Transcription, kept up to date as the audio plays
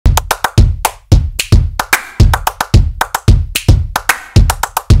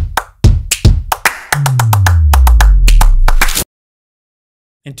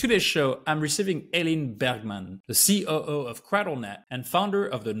In today's show, I'm receiving Elin Bergman, the COO of Cradlenet and founder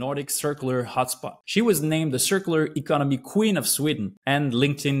of the Nordic Circular Hotspot. She was named the Circular Economy Queen of Sweden and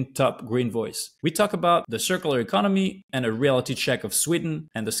LinkedIn Top Green Voice. We talk about the circular economy and a reality check of Sweden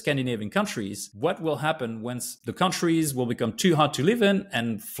and the Scandinavian countries. What will happen once the countries will become too hot to live in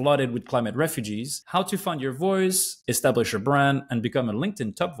and flooded with climate refugees? How to find your voice, establish a brand, and become a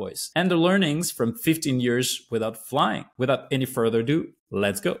LinkedIn top voice. And the learnings from 15 years without flying. Without any further ado,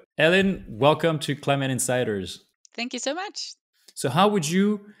 let's go. Elin, welcome to Climate Insiders. Thank you so much. So how would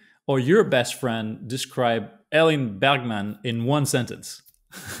you or your best friend describe Elin Bergman in one sentence?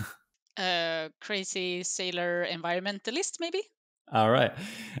 Crazy sailor environmentalist, maybe? All right.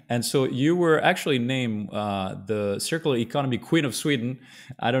 And so you were actually named the Circular Economy Queen of Sweden.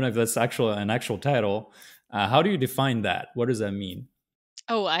 I don't know if that's an actual title. How do you define that? What does that mean?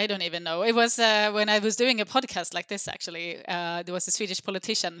 Oh, I don't even know. It was when I was doing a podcast like this, actually. There was a Swedish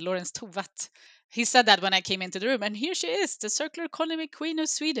politician, Lawrence Tovatt. He said that when I came into the room, and here she is, the circular economy queen of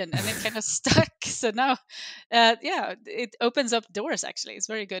Sweden. And it kind of stuck. So now, it opens up doors, actually. It's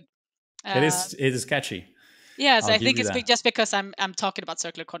very good. It is catchy. Yes, I'll I give think you it's that. just because I'm talking about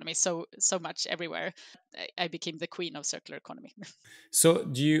circular economy so much everywhere. I became the queen of circular economy. So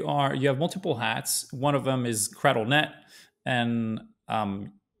you have multiple hats. One of them is Cradlenet, and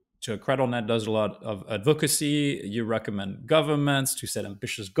so Cradlenet does a lot of advocacy. You recommend governments to set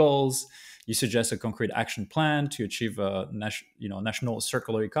ambitious goals. You suggest a concrete action plan to achieve national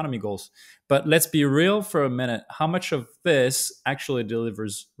circular economy goals. But let's be real for a minute. How much of this actually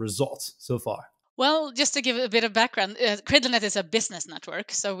delivers results so far? Well, just to give a bit of background, Cradlenet is a business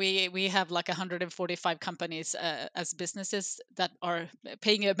network. So we have like 145 companies as businesses that are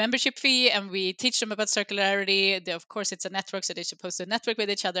paying a membership fee, and we teach them about circularity. Of course, it's a network, so they're supposed to network with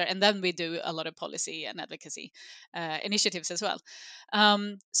each other. And then we do a lot of policy and advocacy initiatives as well.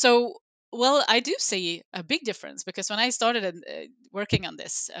 Well, I do see a big difference, because when I started working on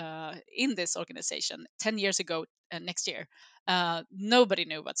this in this organization 10 years ago, next year, nobody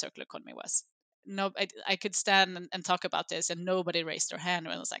knew what circular economy was. No, I could stand and talk about this, and nobody raised their hand.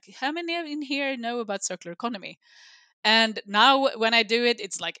 And I was like, how many in here know about circular economy? And now when I do it,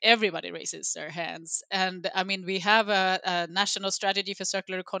 it's like everybody raises their hands. And I mean, we have a national strategy for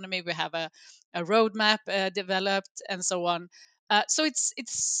circular economy. We have a roadmap developed, and so on. So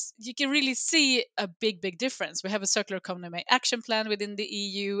it's you can really see a big difference. We have a circular economy action plan within the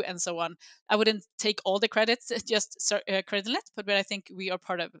EU, and so on. I wouldn't take all the credits, just Cradlenet, but I think we are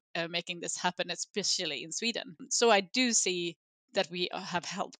part of making this happen, especially in Sweden. So I do see that we have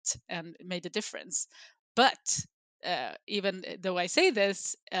helped and made a difference. But even though I say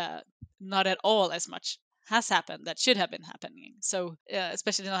this, not at all as much has happened that should have been happening. So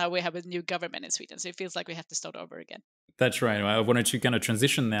especially now we have a new government in Sweden, so it feels like we have to start over again. That's right. I wanted to kind of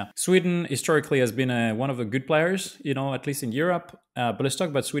transition there. Sweden historically has been one of the good players, at least in Europe. But let's talk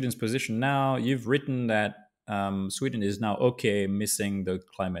about Sweden's position now. You've written that Sweden is now okay missing the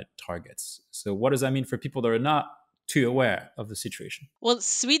climate targets. So what does that mean for people that are not too aware of the situation? Well,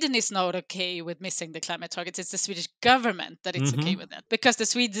 Sweden is not okay with missing the climate targets. It's the Swedish government that it's okay with that, because the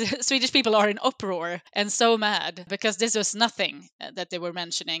Swedish people are in uproar and so mad, because this was nothing that they were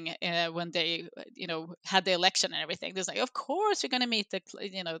mentioning when they, had the election and everything. There's like, of course we're going to meet the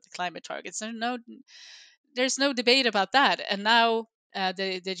climate targets. There's no debate about that. And now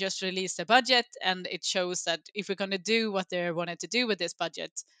they just released a budget, and it shows that if we're going to do what they wanted to do with this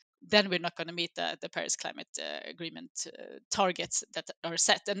budget, then we're not going to meet the Paris Climate Agreement targets that are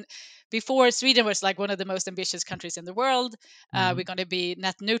set. And before, Sweden was like one of the most ambitious countries in the world. We're going to be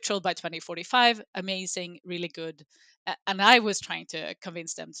net neutral by 2045. Amazing, really good. And I was trying to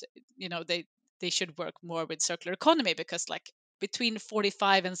convince them, they should work more with circular economy, because like between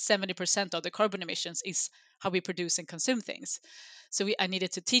 45 and 70% of the carbon emissions is how we produce and consume things. So I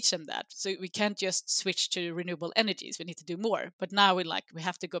needed to teach them that. So we can't just switch to renewable energies. We need to do more. But now we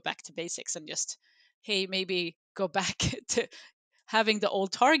have to go back to basics and just, hey, maybe go back to having the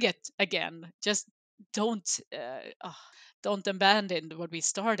old target again. Just don't abandon what we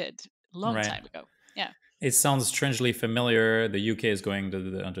started a long time ago. Yeah. It sounds strangely familiar. The UK is going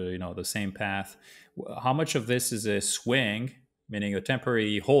under the same path. How much of this is a swing, meaning a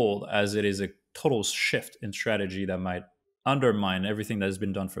temporary hold, as it is a total shift in strategy that might undermine everything that has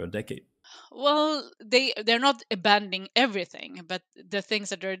been done for a decade? Well, they're not abandoning everything, but the things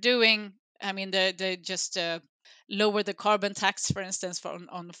that they're doing, I mean, they just lower the carbon tax, for instance,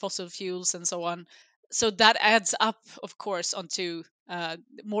 on fossil fuels and so on. So that adds up, of course, onto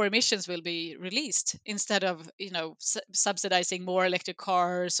more emissions will be released, instead of subsidizing more electric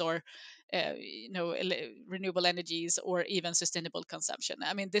cars or renewable energies or even sustainable consumption.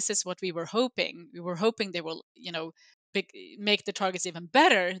 I mean, this is what we were hoping. We were hoping they will make the targets even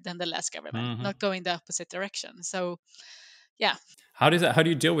better than the last government, not going the opposite direction. So yeah. How do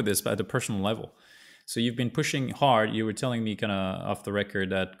you deal with this at the personal level? So you've been pushing hard. You were telling me kind of off the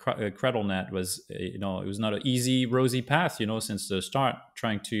record that Cradlenet was, it was not an easy, rosy path, since the start,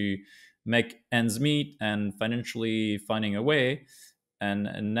 trying to make ends meet and financially finding a way.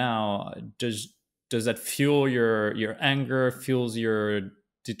 And now, does that fuel your anger, fuels your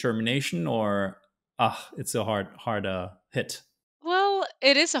determination, or it's a hard hit? Well,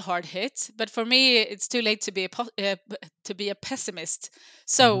 it is a hard hit, but for me, it's too late to be to be a pessimist.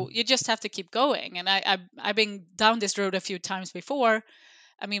 So you just have to keep going. And I've been down this road a few times before.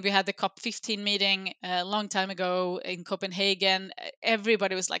 I mean, we had the COP15 meeting a long time ago in Copenhagen.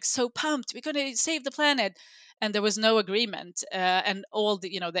 Everybody was like so pumped, we're going to save the planet. And there was no agreement, and all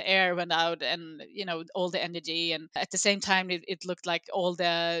the air went out, and all the energy, and at the same time it looked like all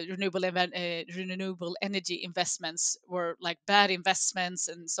the renewable energy investments were like bad investments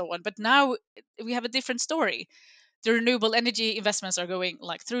and so on. But now we have a different story. The renewable energy investments are going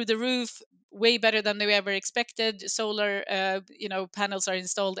like through the roof, way better than they ever expected. Solar panels are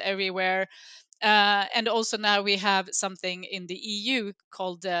installed everywhere. And also now we have something in the EU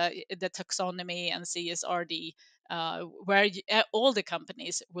called the taxonomy and CSRD, where all the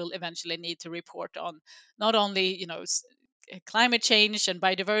companies will eventually need to report on not only climate change and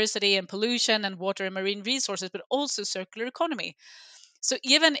biodiversity and pollution and water and marine resources, but also circular economy. So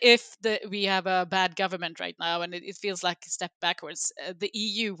even if we have a bad government right now and it feels like a step backwards, the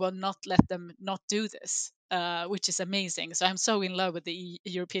EU will not let them not do this, which is amazing. So I'm so in love with the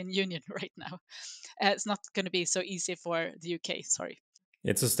European Union right now. It's not going to be so easy for the UK. Sorry.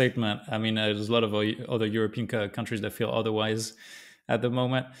 It's a statement. I mean, there's a lot of other European countries that feel otherwise at the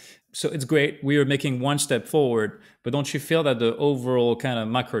moment. So it's great. We are making one step forward, but don't you feel that the overall kind of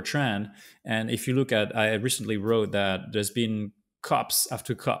macro trend, and if you look at, I recently wrote that there's been COPs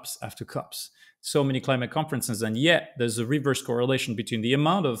after COPs after COPs, so many climate conferences, and yet there's a reverse correlation between the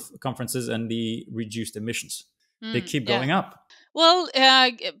amount of conferences and the reduced emissions. They keep Yeah. going up. Well,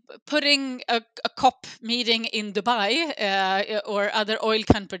 putting a COP meeting in Dubai or other oil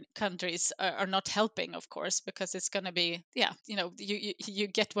countries are not helping, of course, because it's going to be, you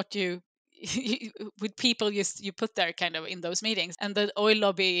get what you with people you put there kind of in those meetings, and the oil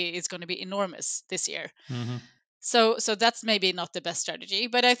lobby is going to be enormous this year. So that's maybe not the best strategy,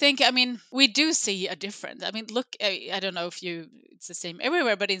 but I think, I mean, we do see a difference. I mean, look, I don't know if it's the same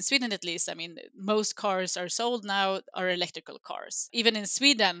everywhere, but in Sweden at least, I mean, most cars are sold now are electrical cars. Even in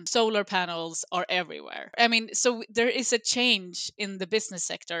Sweden, solar panels are everywhere. I mean, so there is a change in the business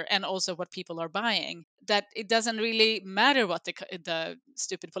sector and also what people are buying, that it doesn't really matter what the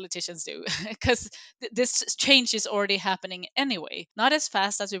stupid politicians do, because this change is already happening anyway. Not as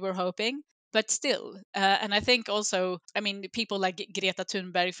fast as we were hoping, but still. And I think also, I mean, people like Greta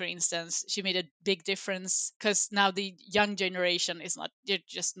Thunberg, for instance, she made a big difference, because now the young generation they're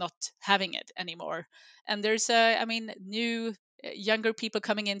just not having it anymore. And there's new younger people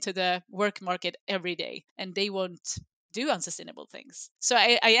coming into the work market every day, and they won't do unsustainable things. So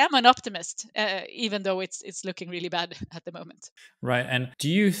I am an optimist, even though it's looking really bad at the moment. Right. And do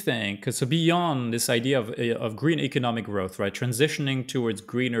you think, because so beyond this idea of green economic growth, right, transitioning towards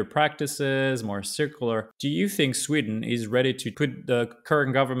greener practices, more circular, do you think Sweden is ready to put the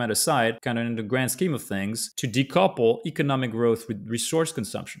current government aside, kind of in the grand scheme of things, to decouple economic growth with resource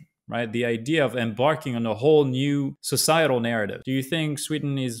consumption? Right, the idea of embarking on a whole new societal narrative. Do you think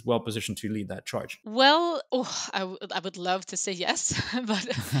Sweden is well positioned to lead that charge? Well, I would love to say yes, but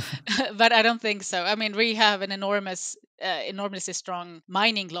but I don't think so. I mean, we have an enormously strong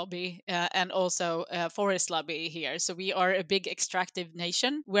mining lobby, and also a forest lobby here. So we are a big extractive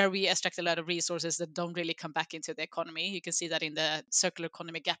nation where we extract a lot of resources that don't really come back into the economy. You can see that in the circular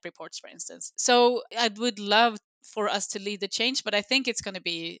economy gap reports, for instance. So I would love for us to lead the change, but I think it's going to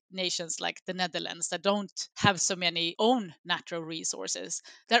be nations like the Netherlands that don't have so many own natural resources,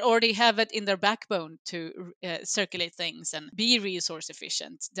 that already have it in their backbone to circulate things and be resource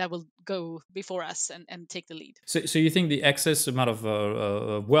efficient, that will go before us and take the lead. So you think the excess amount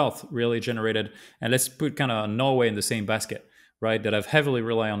of wealth really generated, and let's put kind of Norway in the same basket, right, that have heavily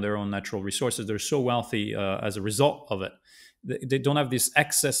relied on their own natural resources, they're so wealthy as a result of it. They don't have this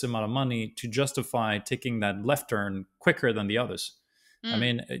excess amount of money to justify taking that left turn quicker than the others. I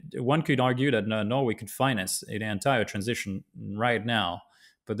mean, one could argue that Norway could finance the entire transition right now,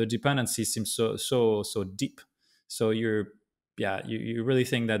 but the dependency seems so deep. So yeah, you really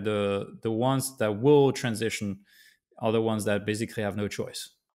think that the ones that will transition are the ones that basically have no choice.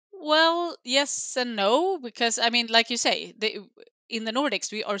 Well, yes and no, because I mean, like you say, in the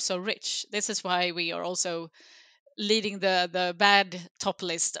Nordics we are so rich. This is why we are also leading the bad top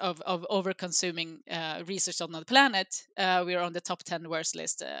list of over consuming research on the planet. We are on the top 10 worst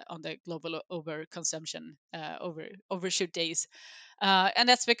list on the global over consumption overshoot days. And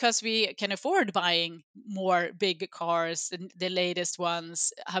that's because we can afford buying more big cars, the latest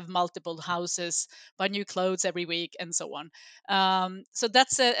ones, have multiple houses, buy new clothes every week, and so on. So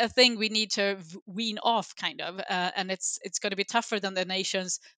that's a thing we need to wean off, kind of. And it's going to be tougher than the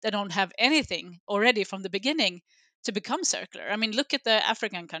nations that don't have anything already from the beginning to become circular. I mean, look at the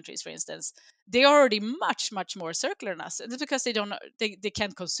African countries, for instance. They are already much more circular than us, and it's because they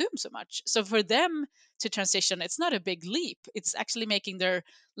can't consume so much. So for them to transition, it's not a big leap. It's actually making their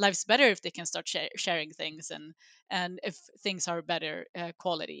lives better if they can start sharing things, and if things are better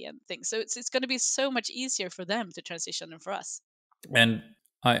quality and things. So it's going to be so much easier for them to transition than for us. And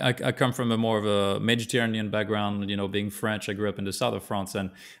I come from a more of a Mediterranean background, being French. I grew up in the south of France, and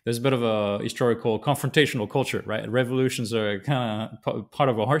there's a bit of a historical confrontational culture, right? Revolutions are kind of part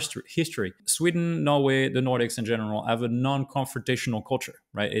of our history. Sweden, Norway, the Nordics in general have a non-confrontational culture,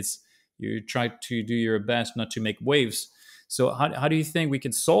 right? It's you try to do your best not to make waves. So how do you think we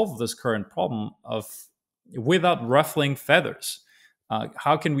can solve this current problem of without ruffling feathers?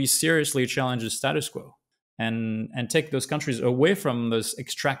 How can we seriously challenge the status quo and take those countries away from this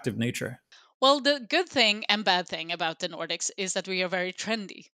extractive nature? Well, the good thing and bad thing about the Nordics is that we are very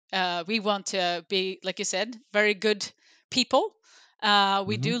trendy. We want to be, like you said, very good people.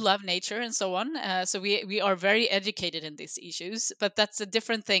 We do Hmm. love nature and so on. So we are very educated in these issues, but that's a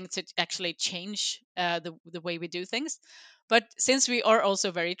different thing to actually change the way we do things. But since we are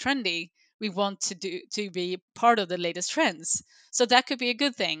also very trendy, we want to be part of the latest trends. So that could be a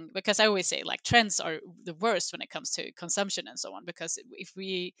good thing, because I always say, like, trends are the worst when it comes to consumption and so on. Because if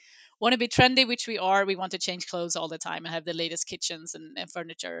we want to be trendy, which we are, we want to change clothes all the time and have the latest kitchens and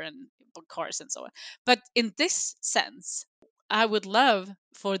furniture and cars and so on. But in this sense, I would love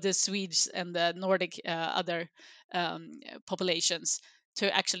for the Swedes and the Nordic other populations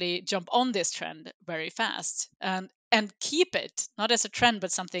to actually jump on this trend very fast and keep it, not as a trend,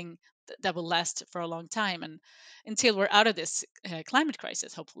 but something that will last for a long time, and until we're out of this climate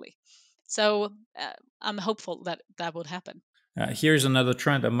crisis, hopefully. So I'm hopeful that that would happen. Here's another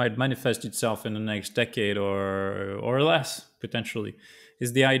trend that might manifest itself in the next decade or less potentially,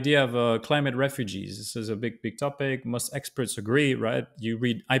 is the idea of climate refugees. This is a big topic. Most experts agree, right? You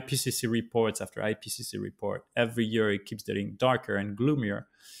read IPCC reports after IPCC report. Every year it keeps getting darker and gloomier.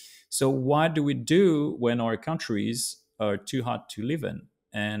 So what do we do when our countries are too hot to live in?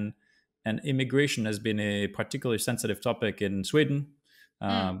 And immigration has been a particularly sensitive topic in Sweden,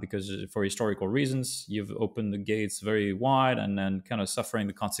 Mm. because for historical reasons, you've opened the gates very wide and then kind of suffering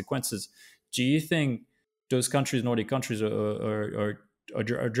the consequences. Do you think those countries, Nordic countries, are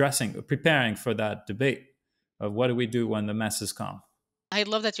addressing, preparing for that debate of what do we do when the masses come? I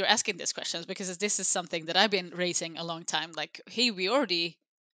love that you're asking these questions, because this is something that I've been raising a long time. Like, hey, we're already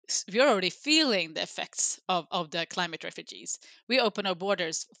feeling the effects of the climate refugees. We open our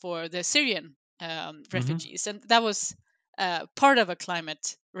borders for the Syrian Hmm. refugees, and that was part of a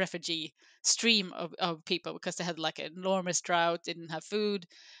climate refugee stream of people, because they had like an enormous drought, didn't have food,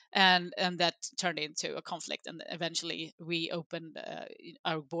 and that turned into a conflict, and eventually we opened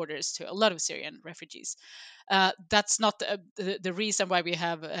our borders to a lot of Syrian refugees. That's not the reason why we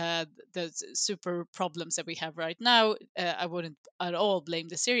have the super problems that we have right now. I wouldn't at all blame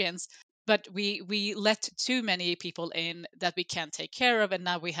the Syrians, but we let too many people in that we can't take care of, and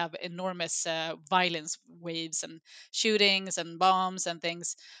now we have enormous violence waves and shootings and bombs and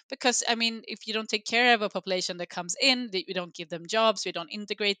things. Because I mean, if you don't take care of a population that comes in, we don't give them jobs, we don't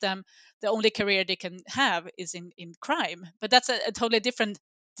integrate them, the only career they can have is in crime. But that's a totally different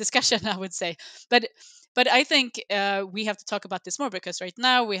discussion, I would say. But I think we have to talk about this more, because right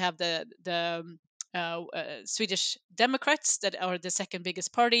now we have the Swedish Democrats that are the second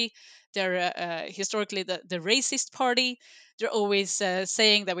biggest party. They're historically the racist party. They're always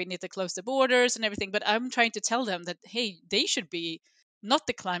saying that we need to close the borders and everything. But I'm trying to tell them that, hey, they should be not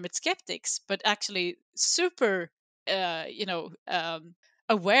the climate skeptics, but actually super,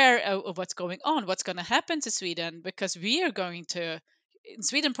 aware of what's going on, what's going to happen to Sweden, because we are going to in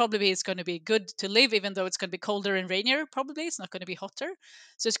Sweden, probably it's going to be good to live, even though it's going to be colder and rainier. Probably it's not going to be hotter,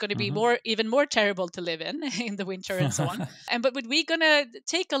 so it's going to be even more terrible to live in in the winter and so on. And but we're going to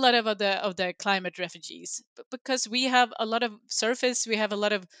take a lot of the climate refugees, because we have a lot of surface, we have a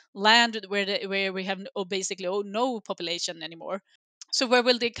lot of land where we have basically no population anymore. So where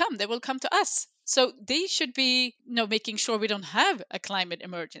will they come? They will come to us. So they should be, making sure we don't have a climate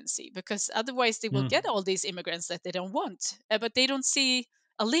emergency, because otherwise they will get all these immigrants that they don't want. But they don't see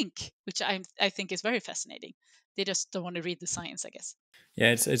a link, which I think is very fascinating. They just don't want to read the science, I guess.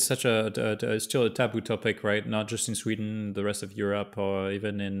 Yeah, it's such it's still a taboo topic, right? Not just in Sweden, the rest of Europe, or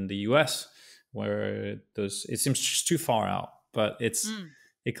even in the US, where it seems just too far out. But it's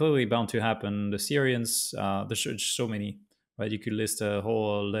clearly bound to happen. The Syrians, there's just so many, right? You could list a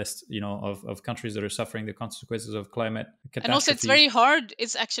whole list, of countries that are suffering the consequences of climate catastrophe. And also, it's very hard.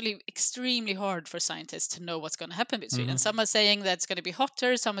 It's actually extremely hard for scientists to know what's going to happen with Sweden. Some are saying that it's going to be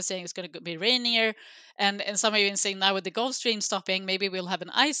hotter. Some are saying it's going to be rainier. And some are even saying now with the Gulf Stream stopping, maybe we'll have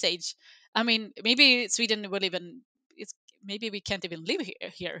an ice age. I mean, maybe Sweden will maybe we can't even live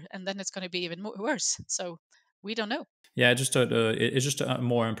here. And then it's going to be even worse. So we don't know. Yeah, it's just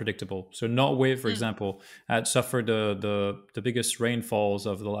more unpredictable. So Norway, for example, had suffered the biggest rainfalls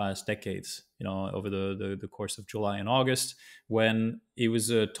of the last decades. Over the course of July and August, when it was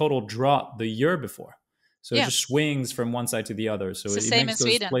a total drought the year before. So it just swings from one side to the other. So it makes those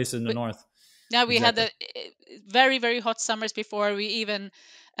Sweden. places in the north. Yeah, we had the very, very hot summers before. We even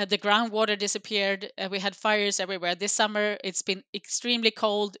the groundwater disappeared. We had fires everywhere. This summer, it's been extremely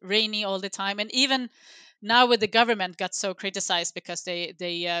cold, rainy all the time, and even now with the government got so criticized because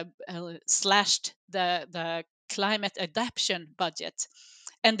they slashed the climate adaptation budget.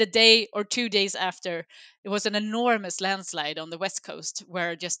 And the day or 2 days after, it was an enormous landslide on the west coast,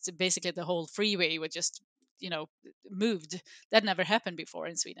 where just basically the whole freeway was just moved. That never happened before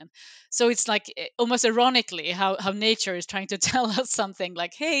in Sweden. So it's like almost ironically how nature is trying to tell us something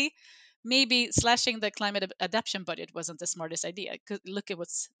like, hey, maybe slashing the climate adaptation budget wasn't the smartest idea, because look at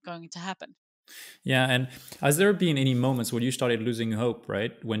what's going to happen. Yeah, and has there been any moments when you started losing hope,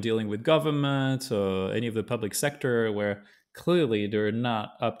 right, when dealing with government or any of the public sector, where clearly they're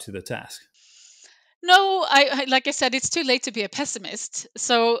not up to the task? No, I like I said, it's too late to be a pessimist.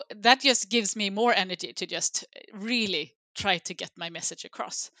 So that just gives me more energy to just really try to get my message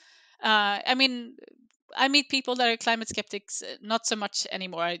across. I mean, I meet people that are climate skeptics, not so much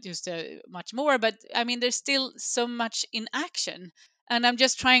anymore. I used to much more, but I mean, there's still so much in action. And I'm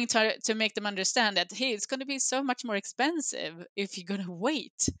just trying to make them understand that, hey, it's going to be so much more expensive if you're going to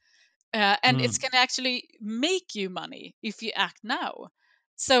wait. And it's going to actually make you money if you act now.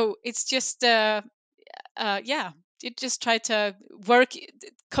 So it's just, you just try to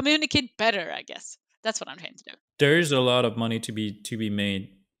communicate better, I guess. That's what I'm trying to do. There is a lot of money to be made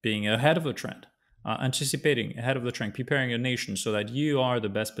being ahead of the trend, anticipating ahead of the trend, preparing a nation so that you are the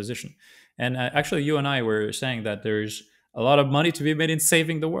best position. And actually, you and I were saying that there's a lot of money to be made in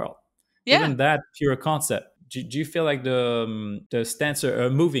saving the world. Yeah. Even that pure concept. Do you feel like the stance are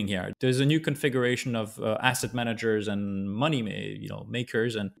moving here? There's a new configuration of asset managers and money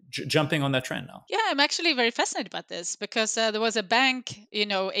makers and jumping on that trend now. Yeah, I'm actually very fascinated about this, because there was a bank,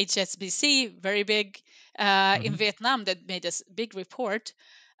 HSBC, very big in Vietnam, that made this big report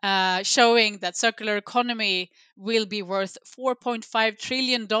showing that circular economy will be worth $4.5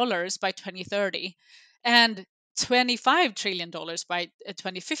 trillion by 2030 and $25 trillion by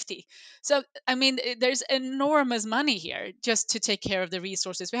 2050. So, I mean, there's enormous money here just to take care of the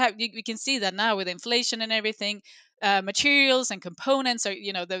resources we have. We can see that now with inflation and everything. Materials and components are,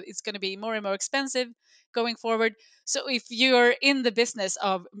 it's going to be more and more expensive going forward. So if you're in the business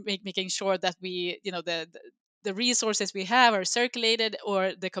of making sure that we, the resources we have are circulated,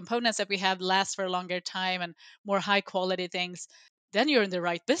 or the components that we have last for a longer time and more high quality things, then you're in the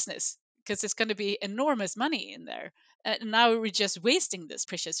right business, because it's going to be enormous money in there. And now we're just wasting this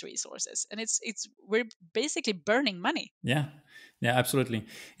precious resources, and we're basically burning money. Yeah, absolutely.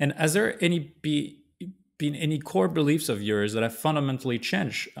 And has there been any core beliefs of yours that have fundamentally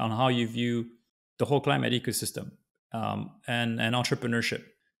changed on how you view the whole climate ecosystem, and entrepreneurship,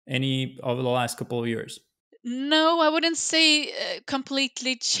 any over the last couple of years? No, I wouldn't say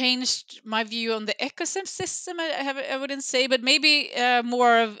completely changed my view on the ecosystem. I wouldn't say, but maybe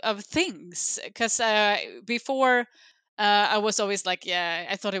more of things. Because before, I was always like, yeah,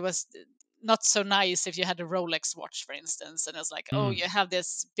 I thought it was not so nice if you had a Rolex watch, for instance, and it's like, oh, you have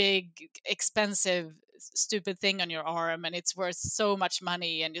this big, expensive, stupid thing on your arm, and it's worth so much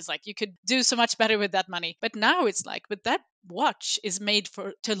money, and it's like you could do so much better with that money. But now it's like, but that watch is made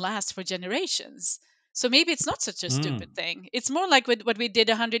to last for generations. So maybe it's not such a Mm. stupid thing. It's more like with what we did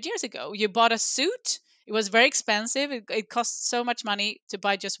 100 years ago. You bought a suit. It was very expensive. It cost so much money to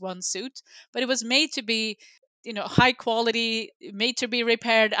buy just one suit, but it was made to be, high quality, made to be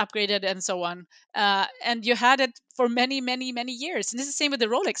repaired, upgraded, and so on. And you had it for many, many, many years. And it's the same with the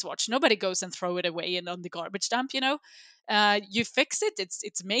Rolex watch. Nobody goes and throw it away and on the garbage dump. You fix it.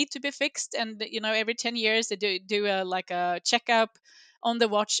 It's made to be fixed, and every 10 years they do like a checkup on the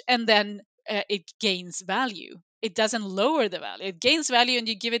watch, and then it gains value. It doesn't lower the value. It gains value, and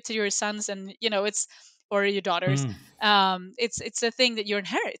you give it to your sons, and it's or your daughters. Mm. It's a thing that you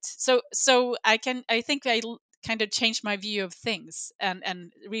inherit. So I think kind of changed my view of things,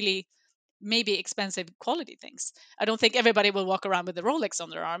 and really maybe expensive quality things. I don't think everybody will walk around with the Rolex on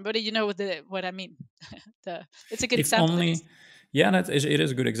their arm, but you know what I mean. It's a good If example, at least. only, yeah, it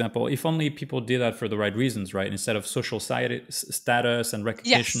is a good example. If only people did that for the right reasons, right? Instead of social status and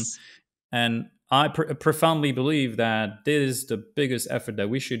recognition. Yes. And I profoundly believe that this is the biggest effort that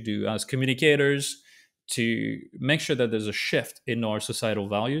we should do as communicators to make sure that there's a shift in our societal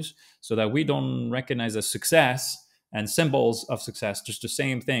values so that we don't recognize as success and symbols of success just the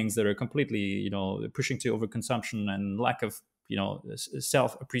same things that are completely, pushing to overconsumption and lack of,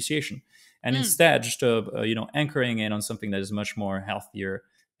 self appreciation. And Mm, instead, just, anchoring in on something that is much more healthier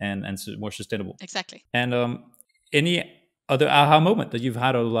and more sustainable. exactly. And any other aha moment that you've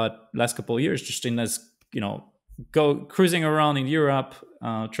had a lot last couple of years, just in as go cruising around in Europe,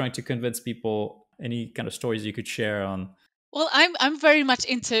 trying to convince people? Any kind of stories you could share on? Well, I'm very much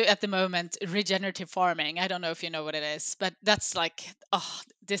into at the moment regenerative farming. I don't know if you know what it is, but that's like, oh,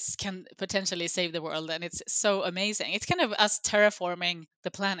 this can potentially save the world, and it's so amazing. It's kind of us terraforming the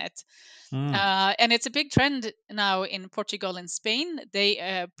planet. Mm, And it's a big trend now in Portugal and Spain.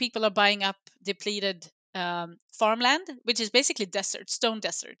 People are buying up depleted farmland, which is basically deserts, stone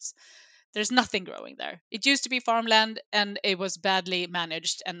deserts. There's nothing growing there. It used to be farmland, and it was badly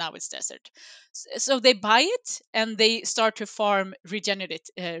managed, and now it's desert. So they buy it, and they start to farm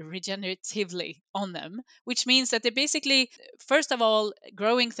regeneratively on them, which means that they basically, first of all,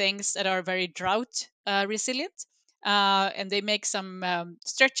 growing things that are very drought resilient. And they make some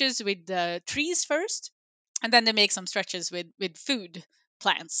stretches with the trees first, and then they make some stretches with food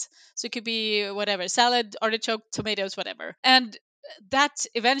plants. So it could be whatever, salad, artichoke, tomatoes, whatever. And that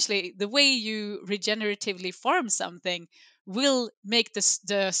eventually, the way you regeneratively farm something will make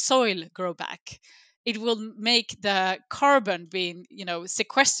the soil grow back. It will make the carbon being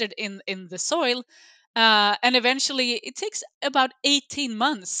sequestered in the soil. And eventually it takes about 18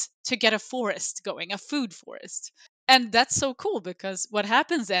 months to get a forest going, a food forest. And that's so cool, because what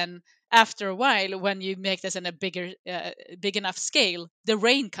happens then after a while, when you make this in a big enough scale, the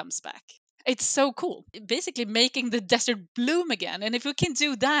rain comes back. It's so cool. Basically making the desert bloom again. And if we can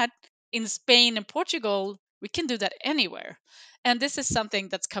do that in Spain and Portugal, we can do that anywhere. And this is something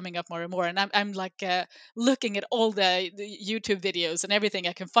that's coming up more and more. And I'm like looking at all the YouTube videos and everything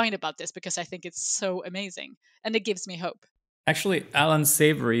I can find about this, because I think it's so amazing. And it gives me hope. Actually, Alan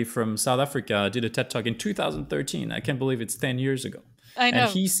Savory from South Africa did a TED Talk in 2013. I can't believe it's 10 years ago. I And know.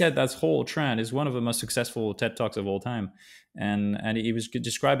 he said that whole trend is one of the most successful TED Talks of all time. And he was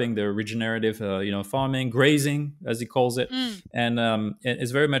describing the regenerative, farming, grazing, as he calls it. Mm, And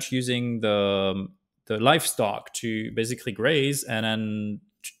it's very much using the livestock to basically graze and then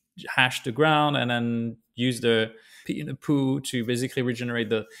hash the ground and then use the pee in the poo to basically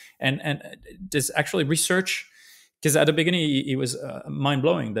regenerate and there's actually research, because at the beginning it was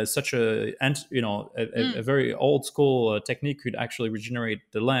mind-blowing that such a mm. very old school technique could actually regenerate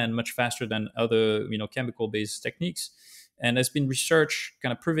the land much faster than other chemical based techniques. And there's been research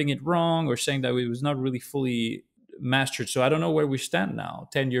kind of proving it wrong or saying that it was not really fully mastered. So I don't know where we stand now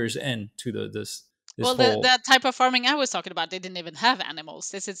 10 years into this Well, the whole. that type of farming I was talking about, they didn't even have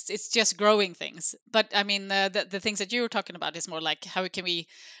animals. It's just growing things. But I mean, the things that you were talking about is more like how can we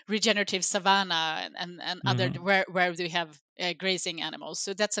regenerative savanna and other Mhm. where we have grazing animals.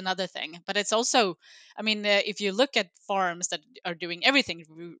 So that's another thing. But it's also, I mean, if you look at farms that are doing everything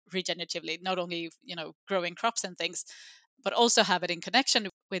regeneratively, not only growing crops and things, but also have it in connection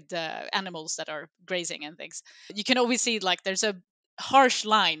with the animals that are grazing and things. You can always see like there's a harsh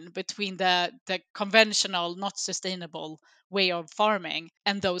line between the conventional, not sustainable way of farming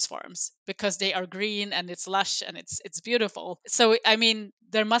and those farms, because they are green and it's lush and it's beautiful. So I mean,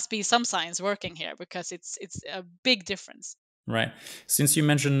 there must be some science working here, because it's a big difference. Right. Since you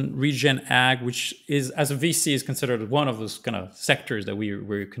mentioned regen ag, which is, as a VC, is considered one of those kind of sectors that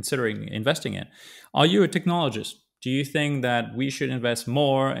we're considering investing in, are you a technologist? Do you think that we should invest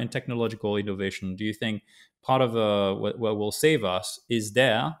more in technological innovation? Do you think part of what will save us is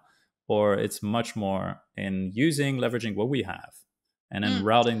there, or it's much more in leveraging what we have and then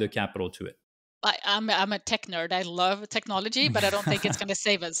routing the capital to it? I'm a tech nerd. I love technology, but I don't think it's going to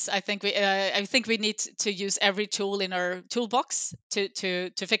save us. I think we need to use every tool in our toolbox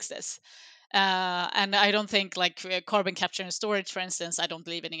to fix this. And I don't think like carbon capture and storage, for instance, I don't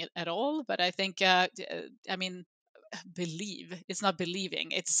believe in it at all. But I think, I mean, believe, it's not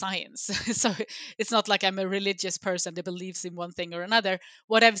believing, it's science. So it's not like I'm a religious person that believes in one thing or another.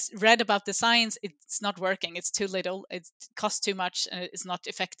 What I've read about the science, it's not working, it's too little, it costs too much, and it's not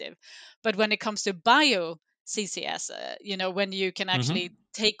effective. But when it comes to bio CCS, when you can actually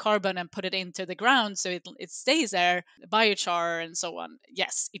take carbon and put it into the ground so it stays there, biochar and so on,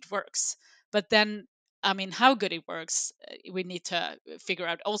 yes, it works. But then, I mean, how good it works, we need to figure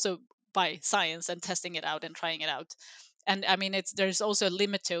out also by science and testing it out and trying it out. And I mean, there's also a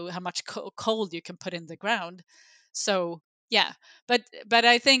limit to how much coal you can put in the ground. So yeah, but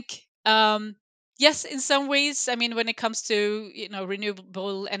I think, yes, in some ways, I mean, when it comes to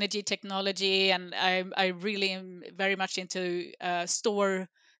renewable energy technology, and I really am very much into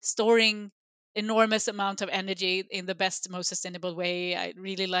storing enormous amount of energy in the best, most sustainable way. I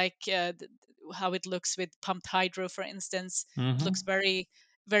really like how it looks with pumped hydro, for instance. It looks very,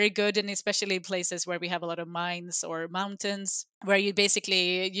 very good, and especially in places where we have a lot of mines or mountains, where you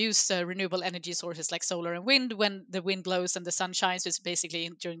basically use renewable energy sources like solar and wind when the wind blows and the sun shines, which is basically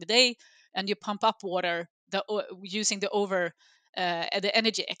during the day, and you pump up water using the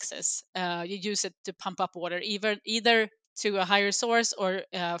energy excess. You use it to pump up water, either to a higher source, or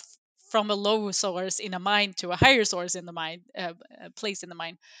from a low source in a mine to a higher source in the mine, place in the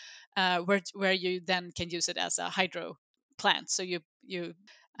mine, where you then can use it as a hydro plant. So you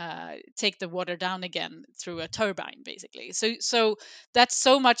take the water down again through a turbine, basically. So that's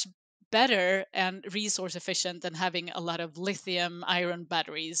so much better and resource efficient than having a lot of lithium iron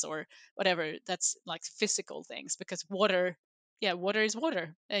batteries or whatever. That's like physical things, because water, yeah, water is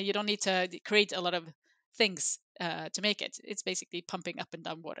water. You don't need to create a lot of things to make it. It's basically pumping up and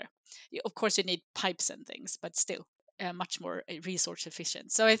down water. Of course, you need pipes and things, but still much more resource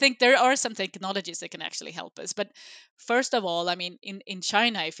efficient. So I think there are some technologies that can actually help us. But first of all, I mean, in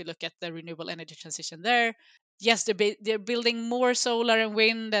China, if you look at the renewable energy transition there, yes, they're building more solar and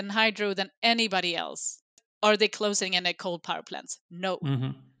wind and hydro than anybody else. Are they closing any coal power plants? No.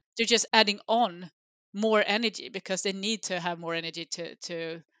 They're just adding on more energy because they need to have more energy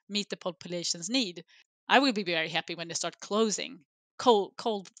to meet the population's need. I will be very happy when they start closing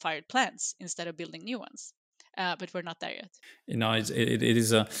coal-fired plants instead of building new ones. But we're not there yet. It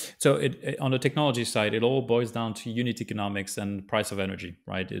is a so on the technology side, it all boils down to unit economics and price of energy,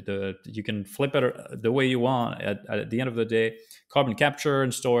 right? You can flip it the way you want. At the end of the day, carbon capture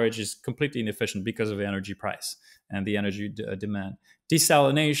and storage is completely inefficient because of the energy price and the energy demand.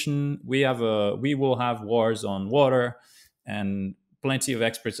 Desalination, we will have wars on water, and plenty of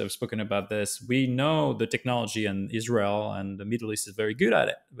experts have spoken about this. We know the technology, and Israel and the Middle East is very good at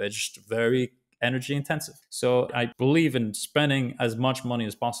it. They're just very energy intensive. So I believe in spending as much money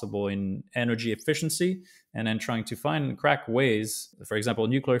as possible in energy efficiency, and then trying to find crack ways. For example,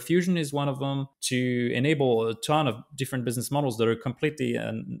 nuclear fusion is one of them, to enable a ton of different business models that are completely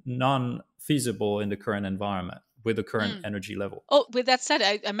non-feasible in the current environment with the current energy level. Oh, with that said,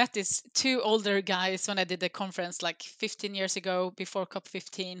 I met these two older guys when I did the conference like 15 years ago, before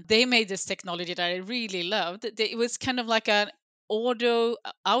COP15. They made this technology that I really loved. It was kind of like an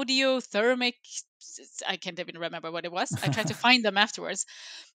audio thermic, I can't even remember what it was. I tried to find them afterwards.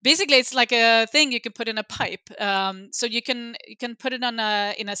 Basically, it's like a thing you can put in a pipe. So you can put it in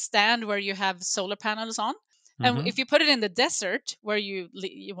a stand where you have solar panels on. And if you put it in the desert where you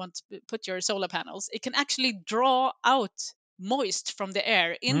want to put your solar panels, it can actually draw out moist from the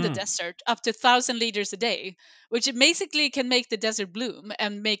air in the desert up to 1,000 liters a day, which basically can make the desert bloom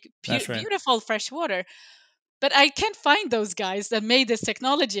and make That's right. beautiful fresh water. But I can't find those guys that made this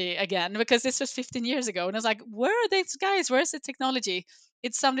technology again, because this was 15 years ago. And I was like, where are these guys? Where's the technology?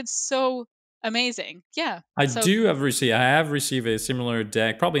 It sounded so amazing. Yeah. I So have received a similar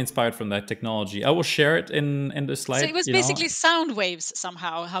deck, probably inspired from that technology. I will share it in the so slide. it was basically sound waves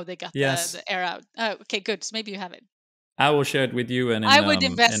somehow, how they got Yes, the air out. Oh, okay, good. So maybe you have it. I will share it with you and I would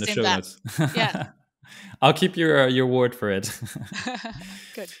in the invest in show that. notes. Yeah. I'll keep your word for it.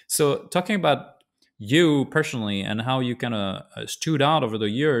 Good. So, talking about you personally and how you kind of stood out over the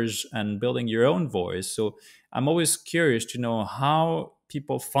years and building your own voice. So, I'm always curious to know how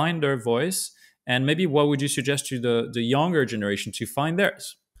people find their voice, and maybe what would you suggest to the younger generation to find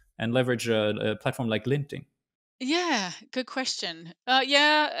theirs and leverage a platform like LinkedIn? Yeah, good question.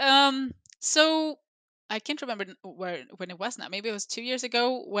 So I can't remember when it was now. Maybe it was 2 years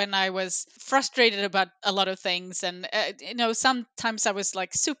ago when I was frustrated about a lot of things, and sometimes I was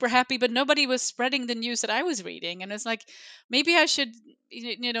like super happy, but nobody was spreading the news that I was reading, and it's like maybe I should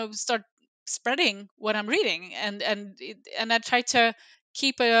start spreading what I'm reading, and I try to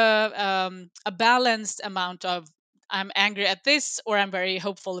keep a balanced amount of I'm angry at this, or I'm very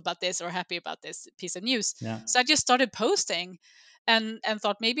hopeful about this, or happy about this piece of news. Yeah. So I just started posting, and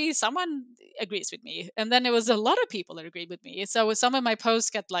thought maybe someone agrees with me, and then it was a lot of people that agreed with me. So some of my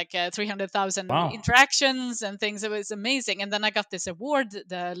posts got like 300,000 Wow. interactions and things. It was amazing. And then I got this award,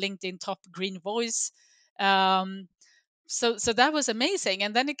 the LinkedIn Top Green Voice. um, so that was amazing,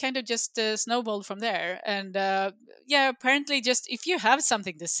 and then it kind of just snowballed from there. And yeah, apparently, just if you have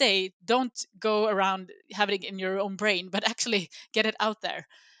something to say, don't go around having it in your own brain, but actually get it out there,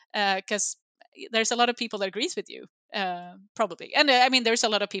 because there's a lot of people that agrees with you, probably. And I mean, there's a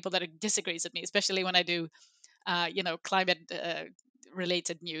lot of people that disagrees with me, especially when I do climate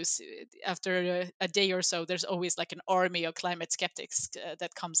related news. After a day or so, there's always like an army of climate skeptics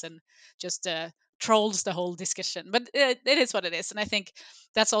that comes and just trolls the whole discussion. But it is what it is, and I think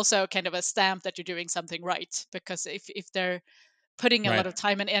that's also kind of a stamp that you're doing something right, because if they're putting a lot Right. of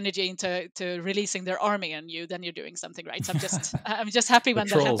time and energy into releasing their army on you, then you're doing something right. So I'm just happy The when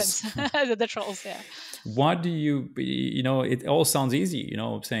that trolls. happens. The trolls, yeah. What do it all sounds easy,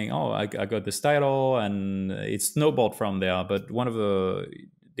 saying, oh, I got this title, and it snowballed from there. But one of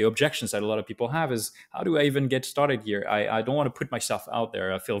the objections that a lot of people have is, how do I even get started here? I don't want to put myself out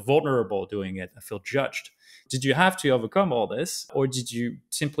there. I feel vulnerable doing it. I feel judged. Did you have to overcome all this, or did you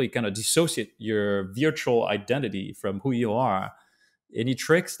simply kind of dissociate your virtual identity from who you are? Any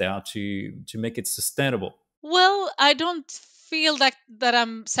tricks there to make it sustainable? Well, I don't feel that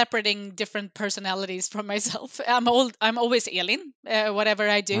I'm separating different personalities from myself. I'm always Elin, whatever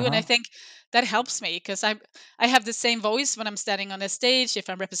I do, and I Uh-huh. think that helps me, because I have the same voice when I'm standing on a stage, if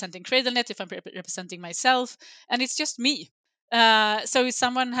I'm representing Cradlenet, if I'm representing myself, and it's just me. So if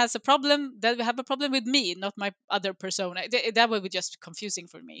someone has a problem, they'll have a problem with me, not my other persona. That would be just confusing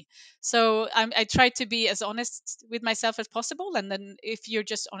for me. So I try to be as honest with myself as possible, and then if you're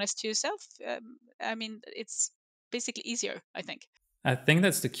just honest to yourself, I mean, it's basically easier, I think. I think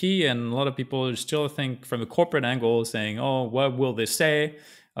that's the key, and a lot of people still think from a corporate angle, saying, "Oh, what will they say?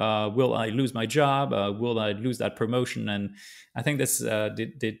 Will I lose my job? Will I lose that promotion?" And I think that's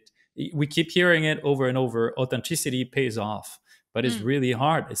we keep hearing it over and over. Authenticity pays off, but it's Mm. really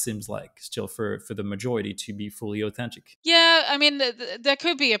hard. It seems like still for the majority to be fully authentic. Yeah, I mean, there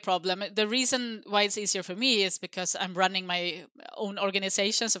could be a problem. The reason why it's easier for me is because I'm running my own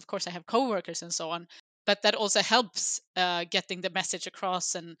organizations. Of course, I have coworkers and so on, but that also helps getting the message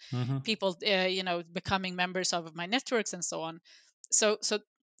across, and Hmm. people, becoming members of my networks and so on. So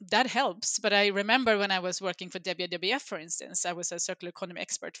that helps. But I remember when I was working for WWF, for instance, I was a circular economy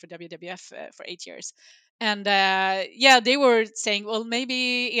expert for WWF for 8 years. And yeah, they were saying, well,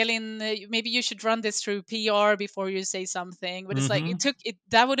 maybe Elin, maybe you should run this through PR before you say something. But it's like Hmm.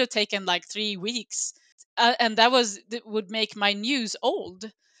 that would have taken like 3 weeks, and that would make my news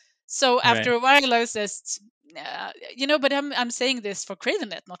old. So Right. after a while, I was just, but I'm saying this for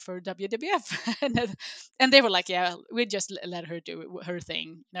Cradlenet, not for WWF. And they were like, yeah, we just let her do her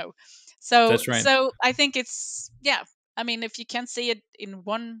thing. No, so That's right. so I think it's, yeah. I mean, if you can't see it in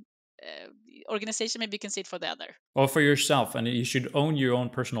one uh, organization, maybe you can see it for the other. Or for yourself, and you should own your own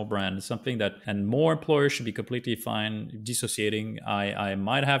personal brand. It's something that, and more employers should be completely fine dissociating. I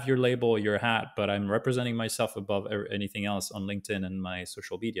might have your label, your hat, but I'm representing myself above anything else on LinkedIn and my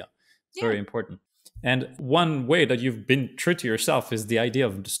social media. It's Yeah. very important. And one way that you've been true to yourself is the idea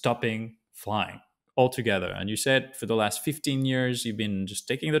of stopping flying altogether. And you said for the last 15 years you've been just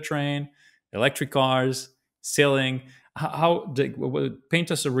taking the train, electric cars, sailing.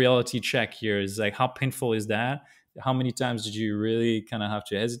 Paint us a reality check here? Is like, how painful is that? How many times did you really kind of have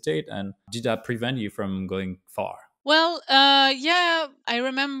to hesitate, and did that prevent you from going far? Well, yeah, I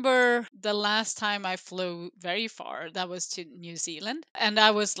remember the last time I flew very far, that was to New Zealand. And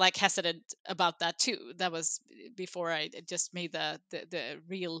I was like hesitant about that too. That was before I just made the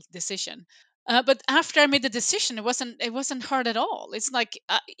real decision. But after I made the decision, it wasn't hard at all. It's like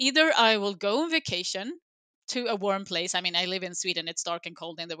either I will go on vacation to a warm place. I mean, I live in Sweden; it's dark and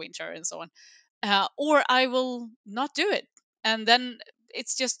cold in the winter and so on, or I will not do it. And then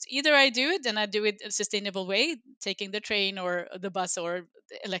it's just either I do it and I do it a sustainable way, taking the train or the bus or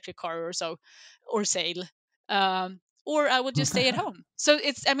the electric car or so, or sail, or I will just stay at home. So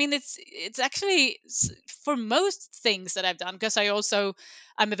I mean, it's actually for most things that I've done, because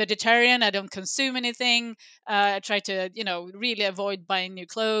I'm a vegetarian. I don't consume anything. I try to, really avoid buying new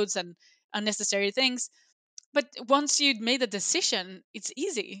clothes, and unnecessary things. But once you've made a decision, it's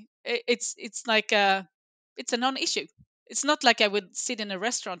easy. It's like it's a non-issue. It's not like I would sit in a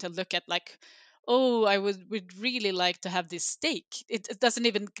restaurant and look at like, oh, I would really like to have this steak. It doesn't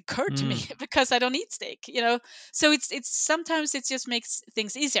even occur to me Mm. because I don't eat steak, you know. So it's sometimes it just makes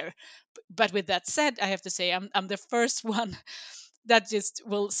things easier. But with that said, I have to say I'm the first one that just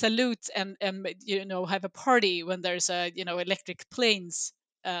will salute and you know, have a party when there's a, you know, electric planes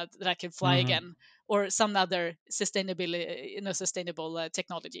that I can fly Mhm. again, or some other sustainability, you know, sustainable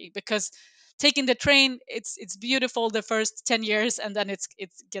technology. Because taking the train, it's beautiful the first 10 years, and then it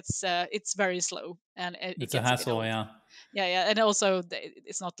gets it's very slow, and it It's a gets a bit hassle, old. yeah. Yeah, yeah, and also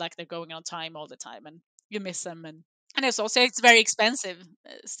it's not like they're going on time all the time, and you miss them, and it's also it's very expensive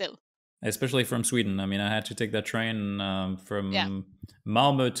still. Especially from Sweden. I mean, I had to take that train Yeah. from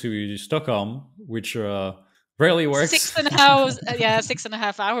Malmö to Stockholm, which rarely works. 6.5 yeah,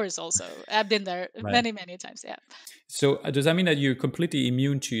 6.5 hours also. I've been there Right. many times. Yeah. So does that mean that you're completely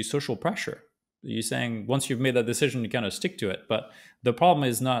immune to social pressure? You're saying once you've made that decision, you kind of stick to it. But the problem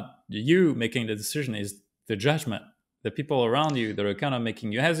is not you making the decision; is the judgment. The people around you that are kind of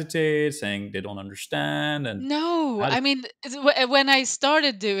making you hesitate, saying they don't understand, and No, how do, I mean, when I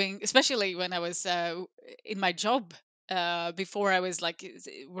started doing, especially when I was in my job, before I was like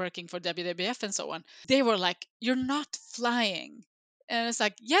working for WWF and so on, they were like, "You're not flying," and it's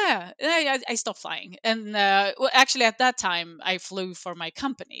like, "Yeah, I stopped flying." And well, actually, at that time, I flew for my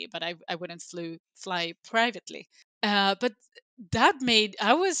company, but I wouldn't fly privately. But that made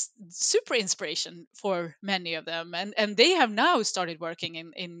I was super inspiration for many of them, and they have now started working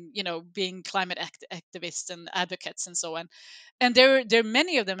in you know, being climate activists and advocates and so on. And there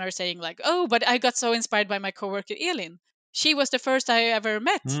many of them are saying like, oh, but I got so inspired by my coworker Elin. She was the first I ever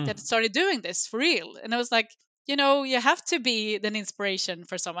met Hmm, that started doing this for real. And I was like, you know, you have to be an inspiration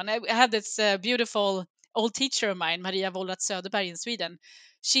for someone. I had this beautiful old teacher of mine, Maria Wollert Söderberg in Sweden.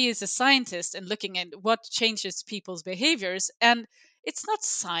 She is a scientist and looking at what changes people's behaviors. And it's not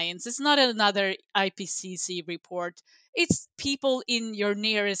science, it's not another IPCC report. It's people in your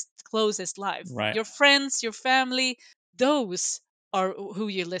nearest, closest life, right? your friends, your family. Those are who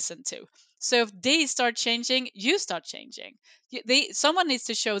you listen to. So if they start changing, you start changing. Someone needs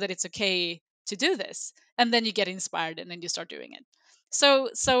to show that it's okay to do this, and then you get inspired, and then you start doing it.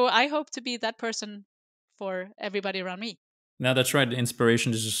 So I hope to be that person for everybody around me. Now that's right.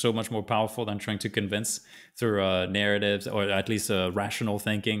 Inspiration is just so much more powerful than trying to convince through narratives or at least rational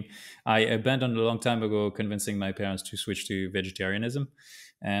thinking. I abandoned a long time ago convincing my parents to switch to vegetarianism,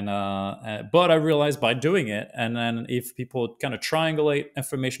 and but I realized by doing it, and then if people kind of triangulate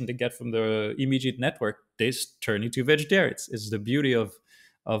information they get from the immediate network, they turn into vegetarians. It's the beauty of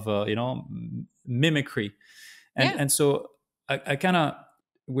you know, mimicry, Yeah. and so I kind of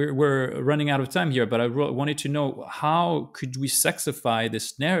we're running out of time here, but I wanted to know how could we sexify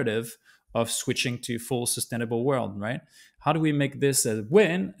this narrative of switching to full sustainable world, right? How do we make this a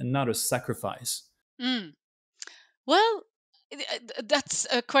win and not a sacrifice? Mm. Well, that's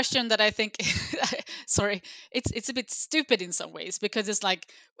a question that I think, sorry, it's a bit stupid in some ways, because it's like,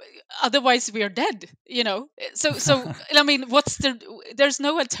 otherwise we are dead, you know. So I mean, there's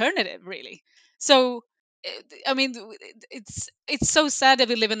no alternative really. So I mean, it's so sad that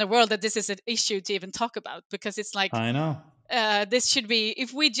we live in a world that this is an issue to even talk about, because it's like, I know. this should be,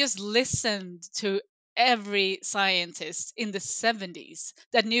 if we just listened to every scientist in the 70s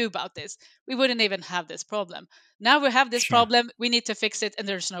that knew about this, we wouldn't even have this problem. Now we have this Sure. problem, we need to fix it, and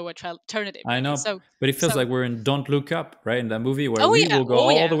there's no alternative I really. know, So but it feels so like we're in Don't Look Up, right? In that movie where oh we yeah, will go oh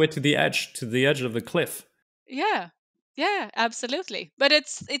all the yeah, way to the edge of the cliff. yeah, yeah, absolutely. But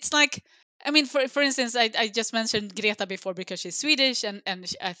it's like, I mean, for instance, I just mentioned Greta before because she's Swedish, and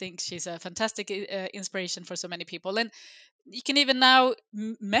I think she's a fantastic inspiration for so many people. And you can even now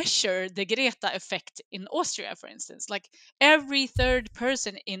measure the Greta effect in Austria, for instance. Like every third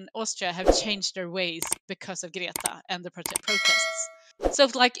person in Austria have changed their ways because of Greta and the protests. So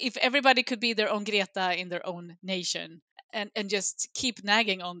like if everybody could be their own Greta in their own nation, and just keep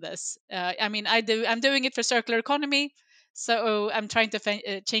nagging on this. I mean, I'm doing it for circular economy. So I'm trying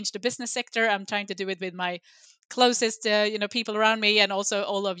to change the business sector. I'm trying to do it with my closest you know, people around me, and also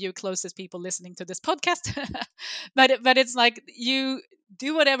all of you closest people listening to this podcast. But it's like, you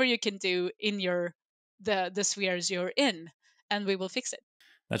do whatever you can do in your the spheres you're in, and we will fix it.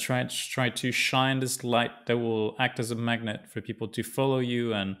 That's right. Try to shine this light that will act as a magnet for people to follow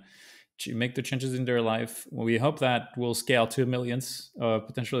you and to make the changes in their life. Well, we hope that will scale to millions,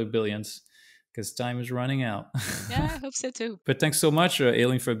 potentially billions, because time is running out. Yeah, I hope so too. But thanks so much,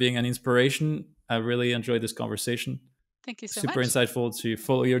 Aileen, for being an inspiration. I really enjoyed this conversation. Thank you so Super much. insightful to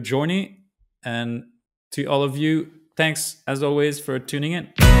follow your journey. And to all of you, thanks as always for tuning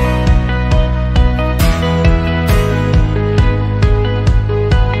in.